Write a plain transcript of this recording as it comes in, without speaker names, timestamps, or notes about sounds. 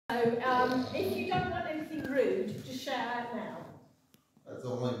So, if you don't want anything rude, just shout out now. That's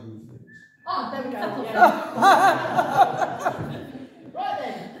all my rude things. Ah, there we go. Yeah. Right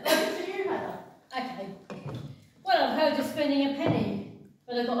then, over to you, Heather. Okay. Well, I've heard of spending a penny,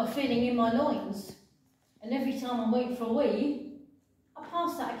 but I've got a feeling in my loins. And every time I wait for a wee, I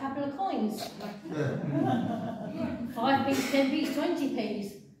pass out a couple of coins. 5p, 10p,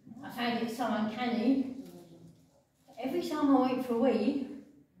 20p's. I found it so uncanny. Every time I wait for a wee,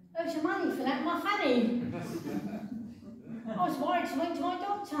 there's your money for that in my fanny. I was worried, so I went to my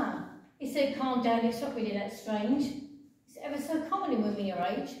doctor. He said, calm down, it's not really that strange. It's ever so common in women your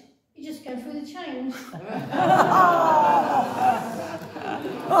age. You just go through the change.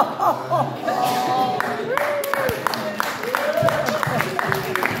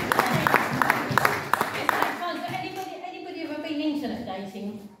 Anybody ever been internet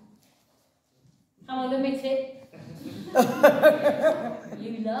dating? I'll admit it.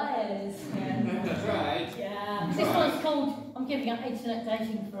 You liars. Yeah. That's right. Yeah. This one's called, I'm giving up internet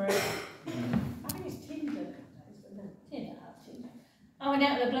dating for it. I think it's Tinder. I went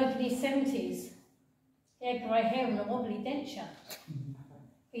out with a bloke in his 70s. He had grey hair and a wobbly denture.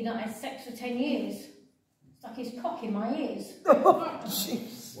 He'd not had sex for 10 years. Stuck his cock in my ears. Wow.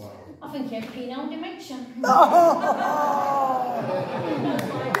 I think he had penile dementia.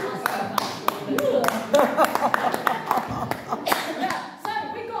 So,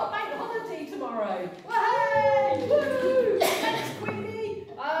 we've got a bank holiday tomorrow. Wahey! Woo! Thanks, Queenie.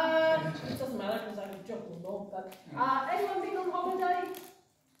 It doesn't matter because I have a job or not, but anyone been on holiday?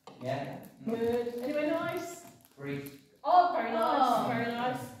 Yeah. Good. Anywhere nice? Greece. Oh, very nice, Oh. very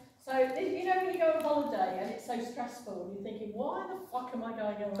nice. So, you know when you go on holiday and it's so stressful and you're thinking, why the fuck am I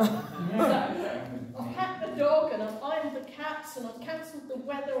going away? So, I've packed the dog and I've ironed the cats and I've cancelled the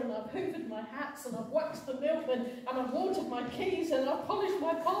weather and I've hoovered my hats and I've waxed the milkman and I've watered my keys and I've polished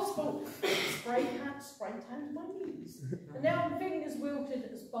my passport. Spray tanned my knees. And now I'm feeling as wilted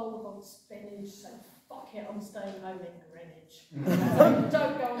as bowl of old spinach, so fuck it, I'm staying home in Greenwich. So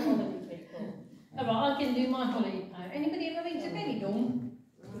don't go on holiday, people. Alright, I can do my holiday plan. Anybody ever been to Benidorm?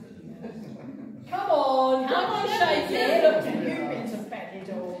 Come on, shake it. Look, it. you've been to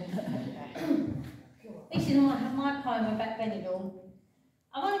Benidorm. This is my poem about Benidorm.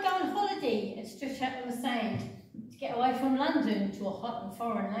 I want to go on holiday and stretch out on the sand, to get away from London to a hot and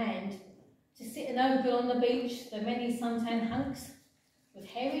foreign land, to sit and ogle on the beach, the many suntan hunks, with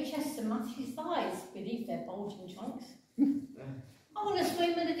hairy chests and musty thighs beneath their bulging trunks. I want to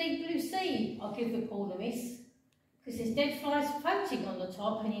swim in the deep blue sea, I'll give the pool a miss, because there's dead flies floating on the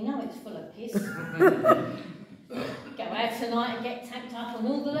top and you know it's full of piss. Go out tonight and get tacked up on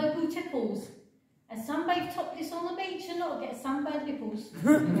all the local tipples, and sunbathe topless on the beach and not get sunburned nipples.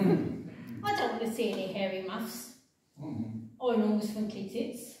 I don't want to see any hairy muffs, or enormous wrinkly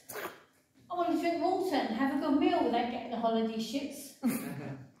tits. I want to drink water and have a good meal without getting the holiday shits.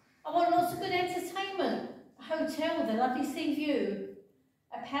 I want lots of good entertainment, a hotel with a lovely sea view,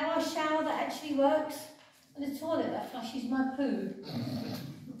 a power shower that actually works, and a toilet that flushes my poo.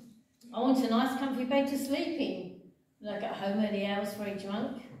 I want a nice comfy bed to sleep in when I get home early hours very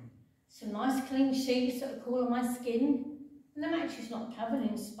drunk. Some nice clean sheets that are cool on my skin, and the mattress not covered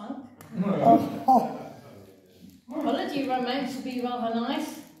in spunk. Holiday romance would be rather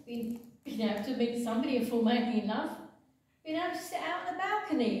nice. Being able to meet somebody and fall madly in love. Being able to sit out on the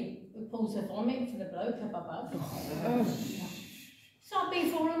balcony with pools of vomit for the bloke up above. So I've been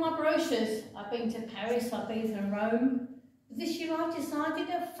for all of my brochures. I've been to Paris, I've been to Rome. But this year I've decided,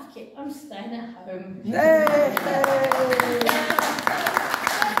 oh, fuck it, I'm staying at home.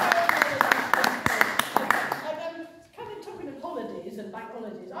 Kind of talking of holidays and bank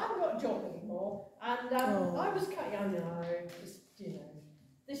holidays, I haven't got a job anymore, and I was cutting. I know,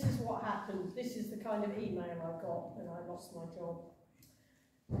 this is what happened. This is the kind of email I got when I lost my job.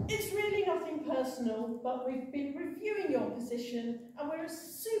 It's really nothing personal, but we've been reviewing your position and we're a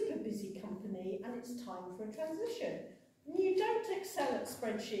super busy company and it's time for a transition. You don't excel at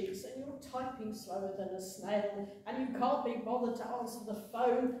spreadsheets and you're typing slower than a snail and you can't be bothered to answer the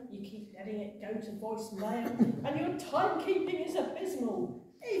phone, you keep letting it go to voicemail and your timekeeping is abysmal.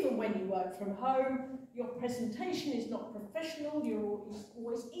 Even when you work from home, your presentation is not professional, you're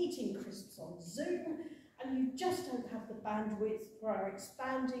always eating crisps on Zoom, and you just don't have the bandwidth for our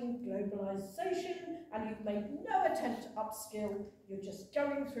expanding globalisation, and you've made no attempt to upskill, you're just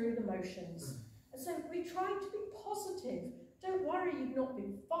going through the motions. And so we're trying to be positive. Don't worry, you've not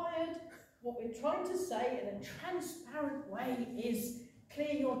been fired. What we're trying to say in a transparent way is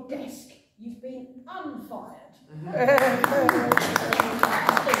clear your desk. You've been unfired.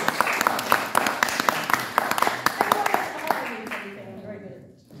 Very good.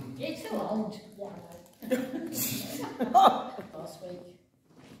 You're too old. Yeah, I know. Last week.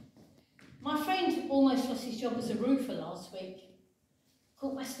 My friend almost lost his job as a roofer last week.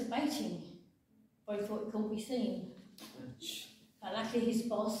 Caught masturbating. But he thought it couldn't be seen. But luckily his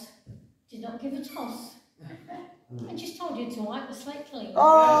boss did not give a toss. And just told you to wipe the slate clean.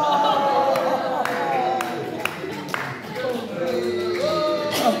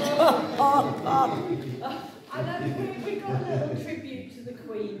 I know we got a little tribute to the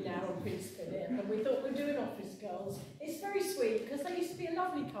Queen now and Prince Philip, and we thought we'd do an Office Girls. It's very sweet because they used to be a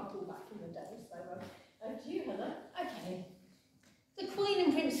lovely couple back in the day. So, to you, Heather. Okay. The Queen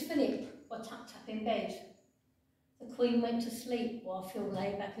and Prince Philip were tucked up in bed. The Queen went to sleep while Phil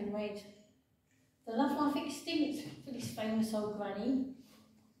lay back and read. The love life extinct for this famous old granny.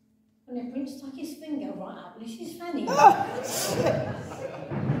 When the Prince stuck his finger right up Liz's fanny.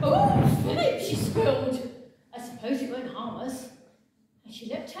 Oh, Philip, she squealed. I suppose it won't harm us. And she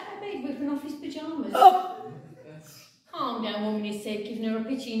leapt out of bed, whipping off his pyjamas. Calm down, woman, he said, giving her a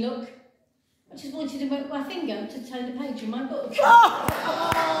pitying look. I just wanted to move my finger to turn the page in my book. Sorry,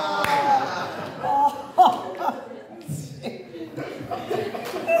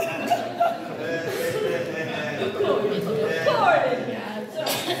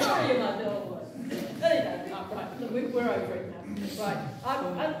 my little there you go. Right, we're over it now. Right,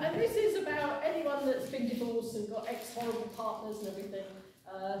 and this is about anyone that's been divorced and got ex-horrible partners and everything.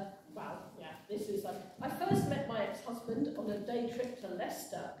 Well, yeah, this is. I first met my ex-husband on a day trip to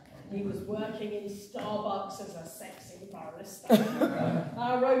Leicester. He was working in Starbucks as a sexy barista.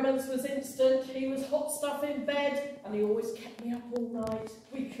 Our romance was instant. He was hot stuff in bed, and he always kept me up all night.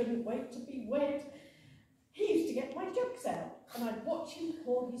 We couldn't wait to be wed. He used to get my jugs out, and I'd watch him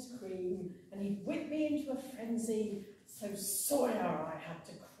pour his cream, and he'd whip me into a frenzy. So Sawyer, I had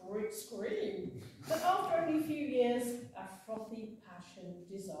to scream. But after only a few years, our frothy passion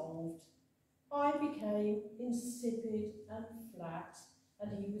dissolved. I became insipid and flat,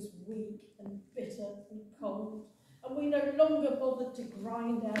 and he was weak and bitter and cold. And we no longer bothered to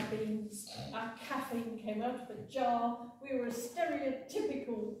grind our beans. Our caffeine came out of a jar. We were a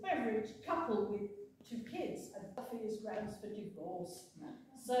stereotypical beverage couple with 2 kids, and coffee is grounds for divorce.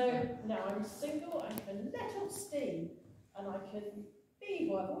 So now I'm single, I can let off steam, and I can be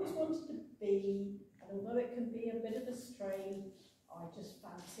who I've always wanted to be, and although it can be a bit of a strain, I just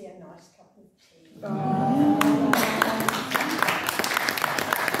fancy a nice cup of tea.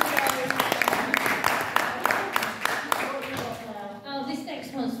 Now this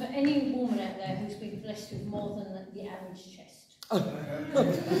next one's for any woman out there who's been blessed with more than the average chest.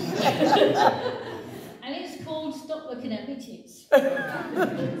 And it's called Stop Looking at Me Tits.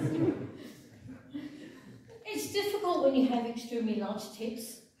 It's difficult when you have extremely large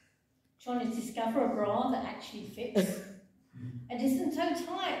tits, trying to discover a bra that actually fits and isn't so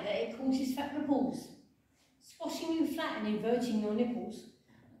tight that it causes fat ripples, squashing you flat and inverting your nipples.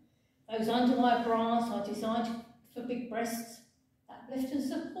 Those underwire bras are designed for big breasts that lift and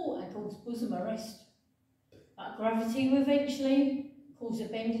support and cause bosom arrest. But gravity will eventually cause a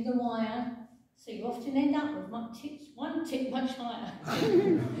bend in the wire, so you often end up with one tit much higher.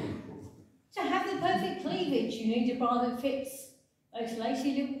 To have the perfect cleavage, you need a bra that fits. Those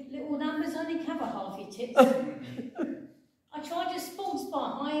lacy little numbers only cover half your tits. I tried a sports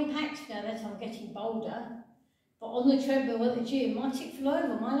bar high impact now that I'm getting bolder, but on the treadmill at the gym, my tit flew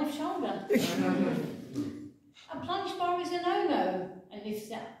over my left shoulder. A plunge bar is a no-no and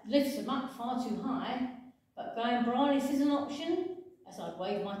lifts them up far too high, but going braless is an option, as I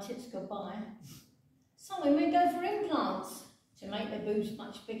wave my tits goodbye. Some women go for implants to make their boobs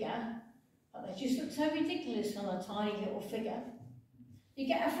much bigger, but they just look so ridiculous on a tiny little figure. You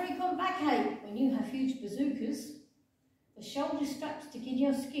get a frequent backache when you have huge bazookas. The shoulder straps to in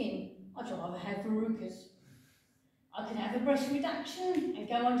your skin, I'd rather have verrucas. I could have a breast reduction and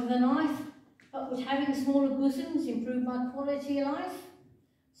go under the knife, but would having smaller bosoms improve my quality of life?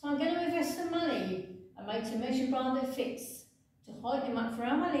 So I'm going to invest some money and make a measure bra that fits, to heighten them up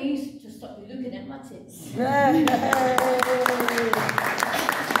around my knees, to stop you looking at my tits.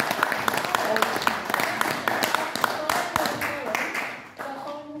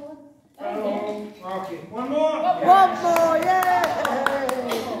 One more! One more, yeah!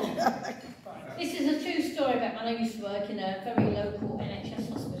 This is a true story about when I used to work in a very local NHS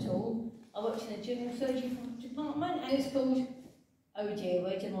hospital. I worked in a general surgery department, and it's called, oh dear,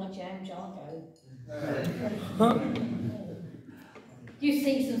 where did my jam jar go? You've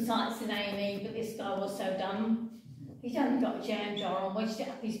seen some sights in A&E, but this guy was so dumb. He'd only got a jam jar and wedged it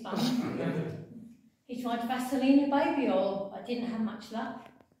up his bum. He tried Vaseline and baby oil, but didn't have much luck.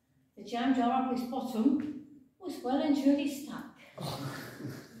 The jam jar up his bottom was well and truly stuck.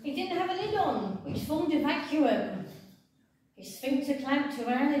 He He's formed a vacuum. His sphincter clamped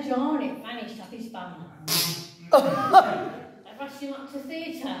around the jaw and it vanished up his bum. They rushed him up to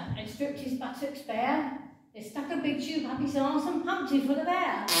theatre and stripped his buttocks bare. They stuck a big tube up his arse and pumped him full of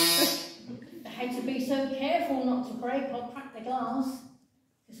air. They had to be so careful not to break or crack the glass,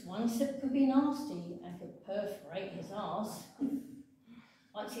 because one slip could be nasty and could perforate his arse.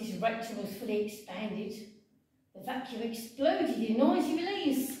 Once his rectum was fully expanded, the vacuum exploded in noisy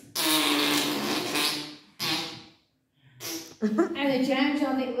release. And the jam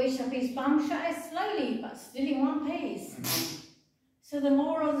jar that reached up his bum shut out slowly, but still in one piece. So the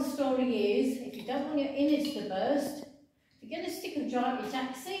moral of the story is, if you don't want your innards to burst, if you're going to stick a jar up your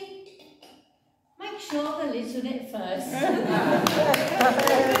taxi, make sure the lid's on it first.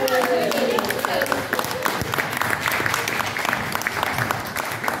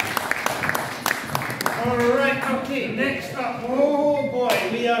 Alright, okay, next up, oh boy,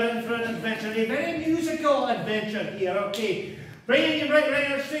 we are in for an adventure, a very musical adventure here, okay. Bringing you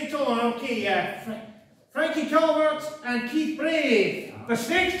right straight on, okay, Frankie Calvert and Keith Brave, the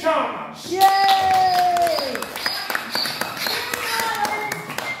Stage Charge! Yay!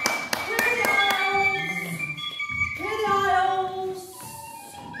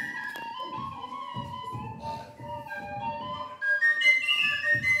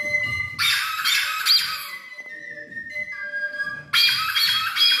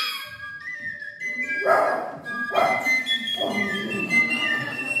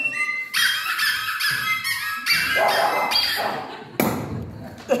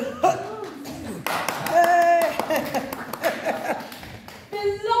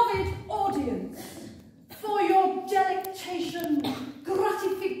 Beloved audience, for your delectation,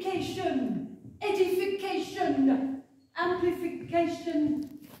 gratification, edification, amplification,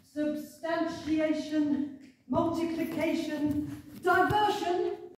 substantiation, multiplication, diversification,